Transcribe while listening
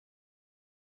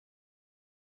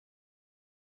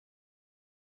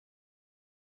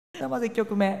ではまず1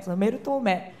曲目、そのメルトー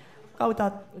メが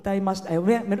歌いました。メル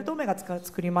トーメが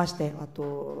作りまして、あ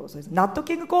とそうです、ナット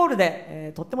キングコール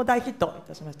で、とっても大ヒットい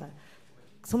たしました。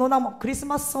その名もクリス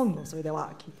マスソングをそれで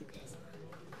は聴いてください。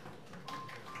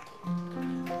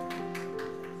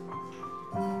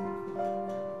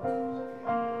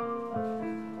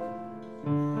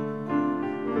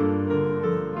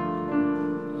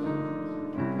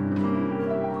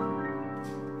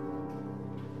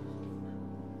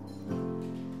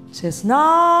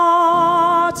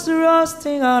Chestnuts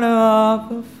roasting on an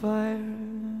open fire,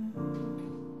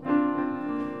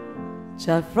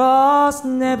 Jack Frost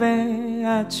nipping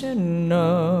at your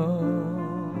nose,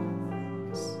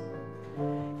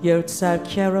 Yuletide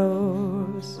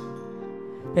carols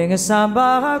being sung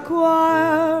by a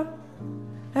choir,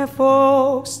 and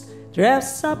folks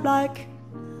dressed up like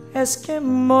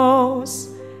Eskimos.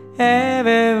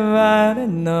 Everybody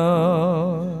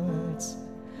knows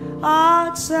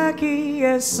our turkey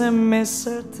is a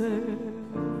mistletoe,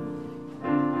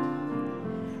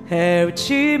 which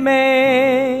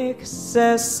makes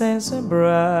us sense and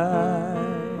bright.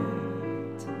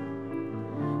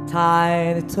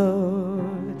 Tiny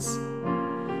toads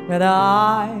with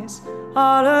eyes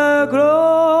all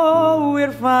aglow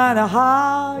will find a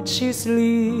heart to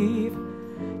sleep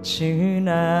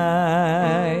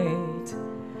tonight.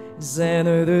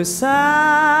 Then the sun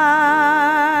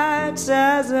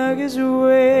says on his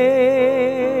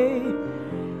way,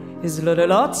 his little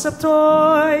lots of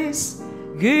toys,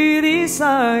 goodies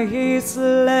on his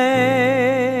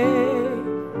sleigh,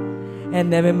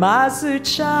 and every master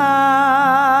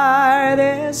child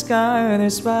is gonna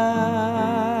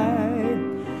spy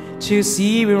to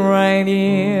see me right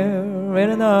here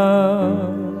and know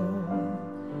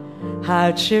how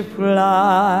to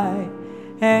fly.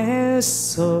 And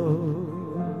so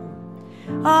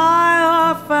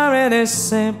I offer in a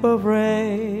simple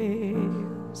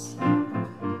praise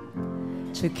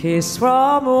to kiss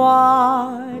from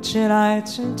watching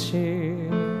night and cheer.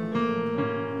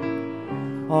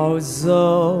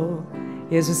 Although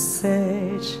it's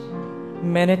such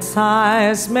many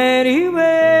times, many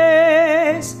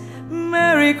ways,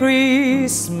 Merry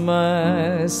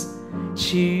Christmas,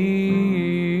 cheer.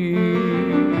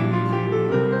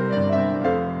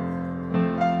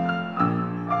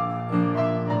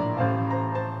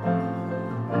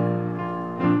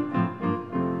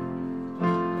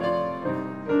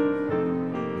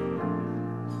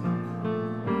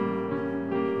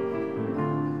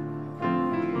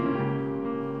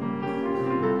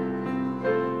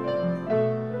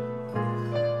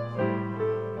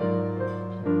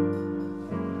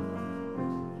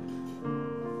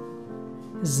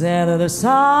 Then the sun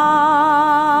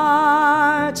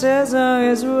is on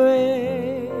his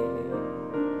way,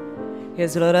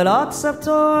 his little lots of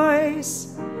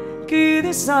toys,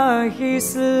 goodies on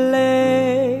his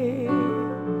sleigh,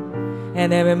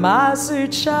 and every master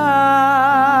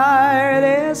child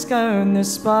is gonna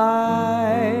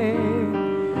spy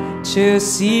to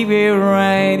see me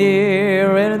right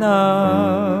here and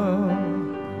know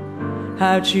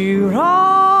how to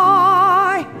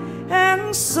ride.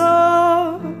 And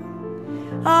so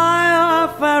I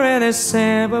offer in a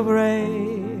simple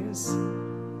praise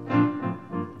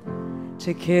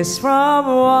to kiss from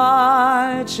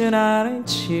watching out and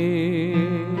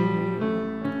cheer.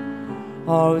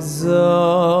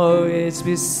 Although it's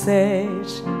been said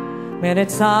many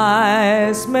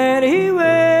times, many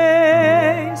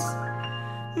ways,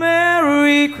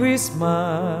 Merry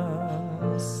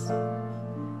Christmas,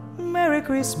 Merry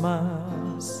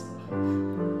Christmas,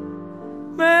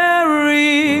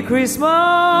 Merry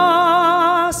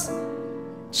Christmas,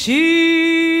 cheer.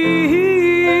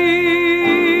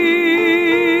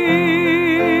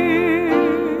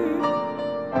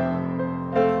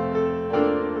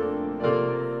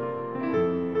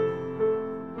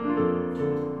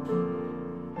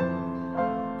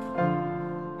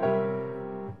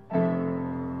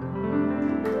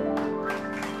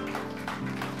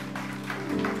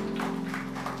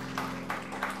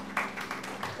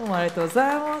 どうもありがとうご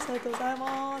ざいます。ありがとうござい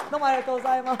ます。どうもありがとうご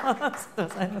ざいます。ありがとう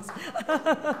ございます。ありが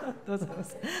とうございま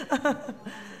す。あ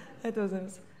りがとうございま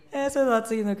す。それでは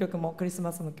次の曲もクリス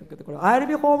マスの曲で、これは I'll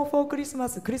be home for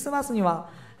Christmas、 クリスマスには、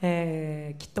き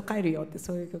っと帰るよって、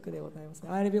そういう曲でございます。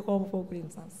 I'll be home for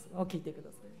Christmas を聴いてくだ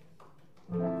さい。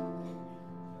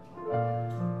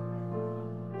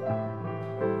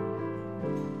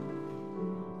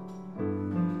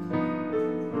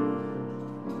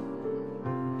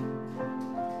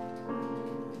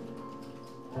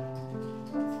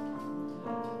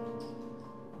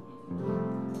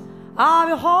I'll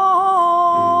be home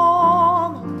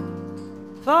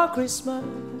for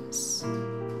Christmas.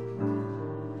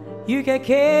 you can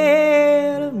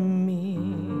care me.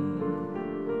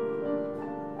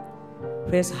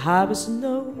 Please have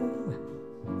snow,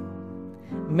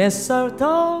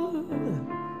 mistletoe,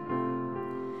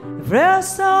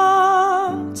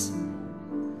 presents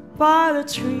by the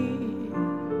tree.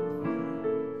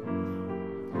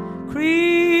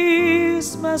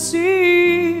 Christmas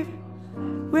Eve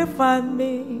will find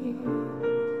me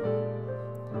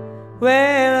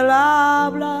where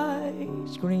love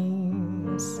lies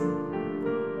greens.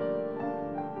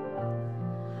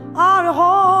 Our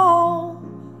home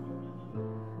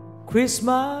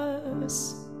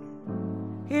Christmas,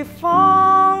 if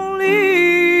only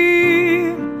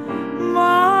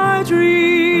my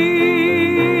dream.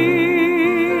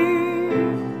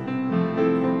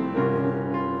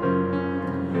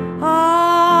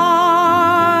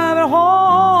 I'm at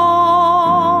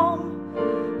home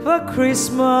for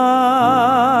Christmas.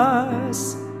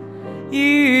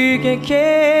 You can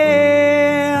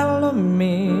count on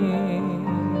me.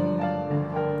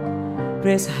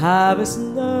 Please have a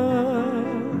snow,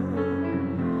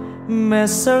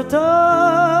 mistletoe,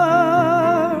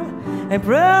 and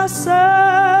presents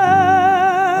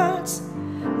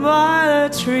by the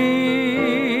tree.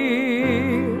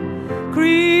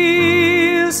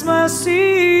 Christmas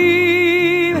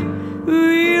Eve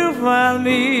will find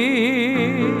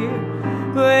me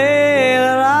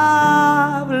where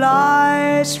love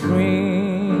lies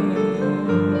green.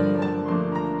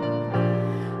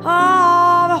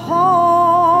 I'm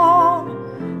home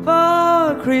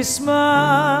for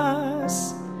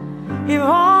Christmas, if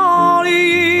only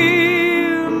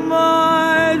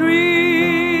my dreams.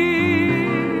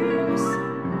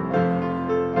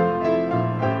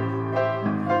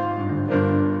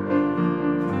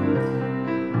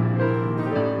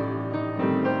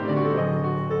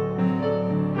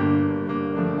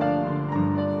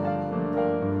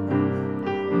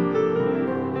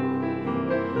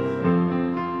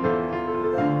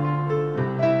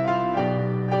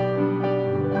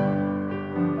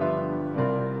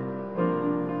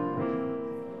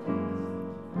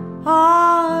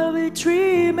 I'll be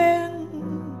dreaming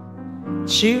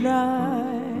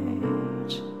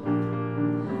tonight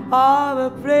of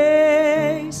a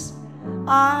place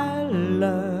I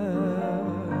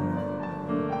love,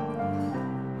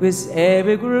 with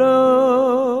every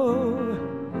glow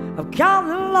of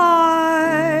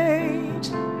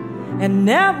candlelight and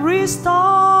every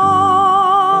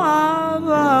star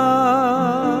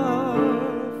above,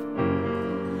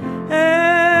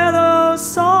 and a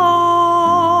song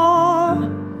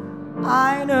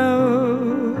I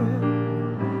know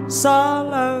so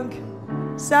long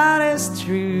that is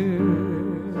true.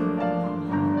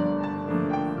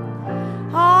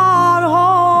 I'm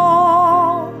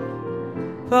home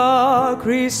for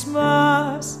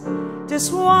Christmas,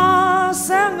 this one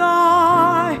thing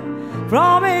I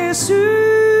promise you.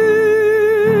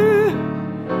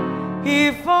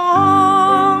 If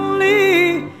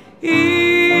only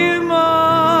in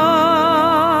my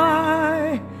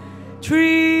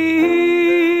dream.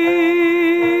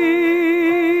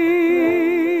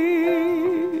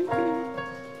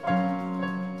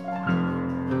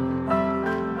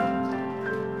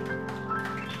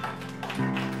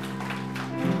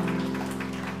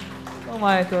どうも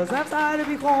ありがとうございます。I'll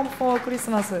be home for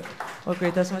Christmas お送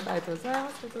りいたしました。ありがとうございま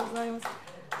す。ありがとうございます。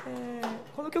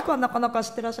この曲はなかなか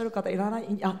知ってらっしゃる方いらない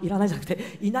じゃなく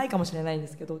ていないかもしれないんで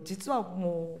すけど、実は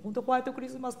もう本当ホワイトクリ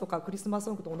スマスとかクリスマス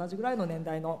ソングと同じぐらいの年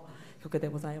代の曲で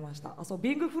ございました。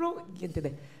ビング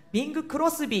クロ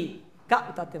スビーが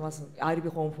歌ってます I'll be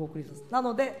home for Christmas な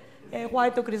ので、ホワ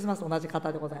イトクリスマスと同じ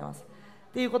方でございます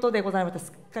ということでございまして、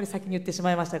すっかり先に言ってし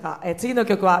まいましたが、次の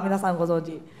曲は皆さんご存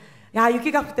知、いや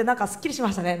雪が降ってなんかすっきりし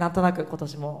ましたね。なんとなく今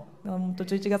年も本当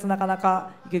11月なかな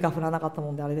か雪が降らなかった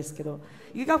もんであれですけど、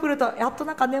雪が降るとやっと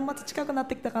なんか年末近くなっ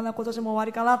てきたかな、今年も終わ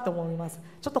りかなと思います。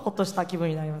ちょっとほっとした気分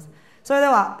になります。それで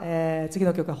は、次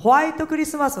の曲はホワイトクリ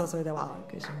スマスをそれではお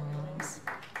送りします。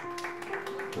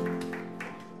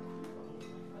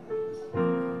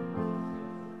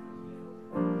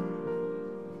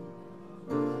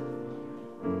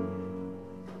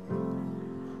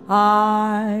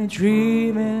I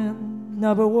dreaming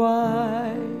of a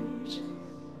white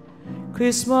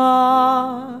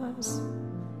Christmas,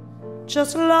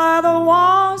 just like the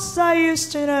ones I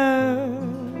used to know,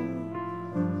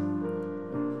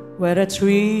 where the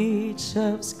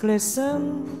treetops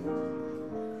glisten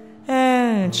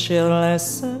and children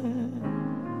listen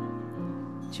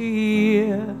to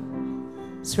hear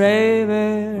sleigh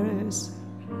bells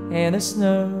in the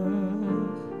snow.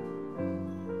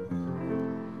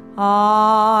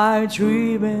 I'm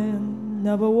dreaming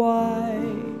of a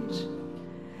white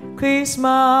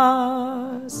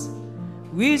Christmas.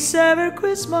 We celebrate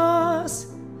Christmas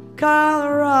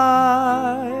colorize.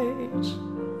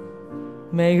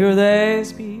 May your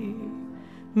days be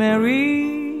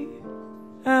merry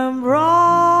and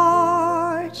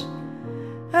bright,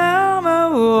 and my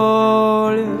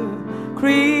world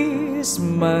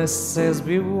Christmas is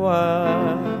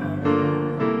beware.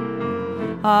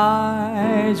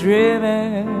 I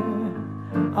dreaming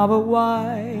of a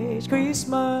white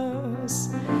Christmas,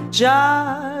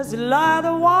 just like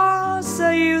the ones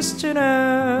I used to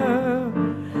know,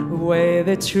 where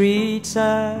the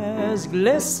treetops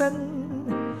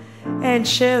glisten and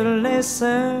children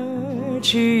listen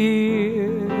to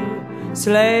you,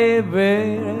 sleigh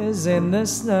bells in the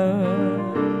snow.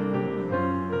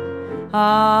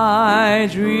 I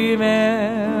dream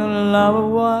of a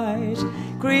white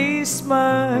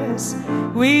Christmas,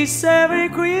 we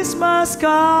celebrate Christmas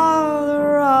colorize.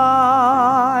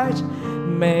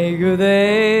 May your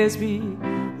days be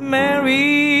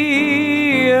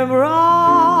merry and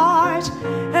bright,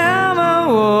 and my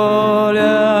world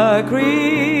a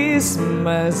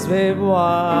Christmas be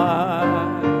white.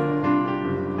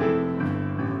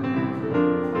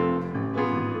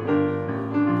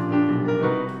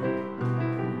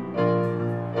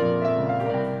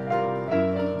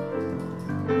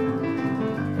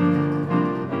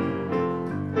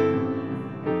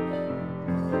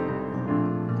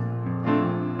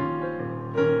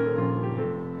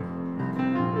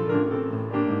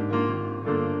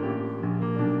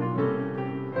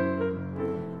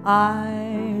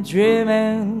 I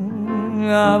dreaming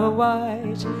of a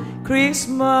white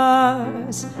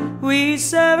Christmas, we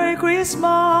celebrate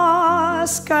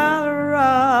Christmas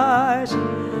colorize.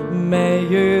 May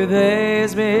your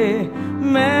days be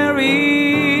merry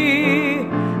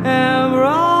and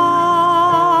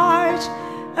bright,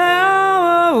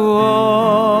 and a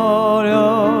world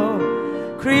of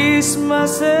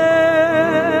Christmases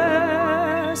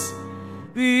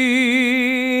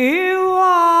be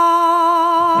white.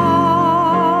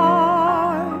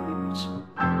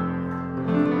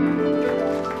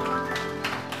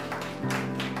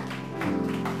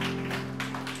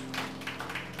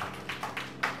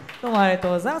 どうもありがと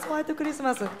うございます。ホワイトクリス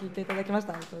マス聴いていただきまし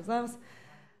た。ありがとうございます。